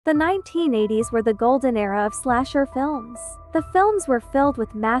The 1980s were the golden era of slasher films. The films were filled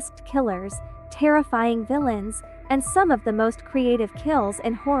with masked killers, terrifying villains, and some of the most creative kills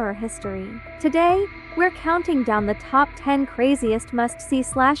in horror history. Today, we're counting down the top 10 craziest must-see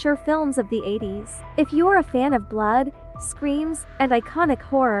slasher films of the 80s. If you're a fan of blood, screams, and iconic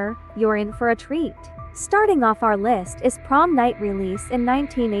horror, you're in for a treat. Starting off our list is Prom Night, release in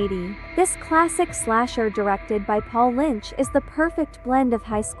 1980. This classic slasher directed by Paul Lynch is the perfect blend of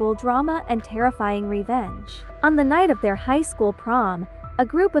high school drama and terrifying revenge. On the night of their high school prom, a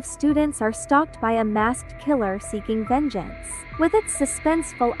group of students are stalked by a masked killer seeking vengeance. With its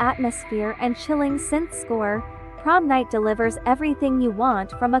suspenseful atmosphere and chilling synth score, Prom Night delivers everything you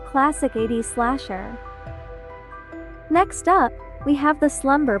want from a classic 80s slasher. Next up, we have The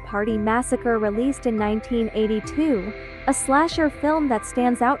Slumber Party Massacre, released in 1982, a slasher film that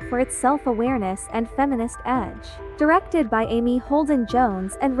stands out for its self-awareness and feminist edge. Directed by Amy Holden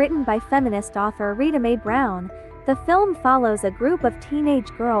Jones and written by feminist author Rita Mae Brown, the film follows a group of teenage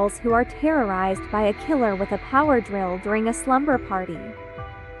girls who are terrorized by a killer with a power drill during a slumber party.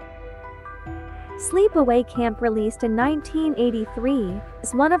 Sleepaway Camp, released in 1983,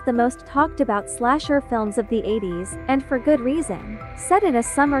 is one of the most talked about slasher films of the 80s, and for good reason. Set in a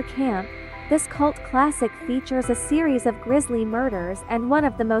summer camp, this cult classic features a series of grisly murders and one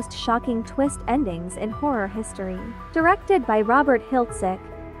of the most shocking twist endings in horror history. Directed by Robert Hiltzik,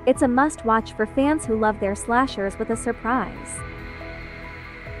 it's a must-watch for fans who love their slashers with a surprise.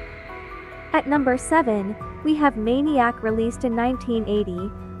 At number 7, we have Maniac, released in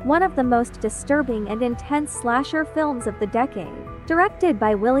 1980, one of the most disturbing and intense slasher films of the decade. Directed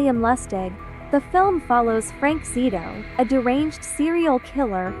by William Lustig, the film follows Frank Zito, a deranged serial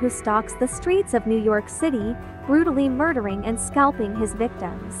killer who stalks the streets of New York City, brutally murdering and scalping his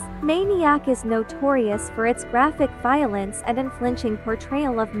victims. Maniac is notorious for its graphic violence and unflinching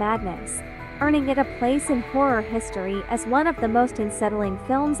portrayal of madness, earning it a place in horror history as one of the most unsettling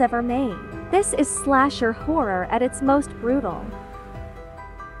films ever made. This is slasher horror at its most brutal.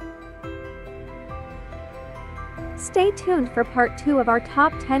 Stay tuned for part 2 of our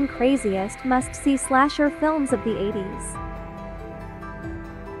top 10 craziest must-see slasher films of the 80s.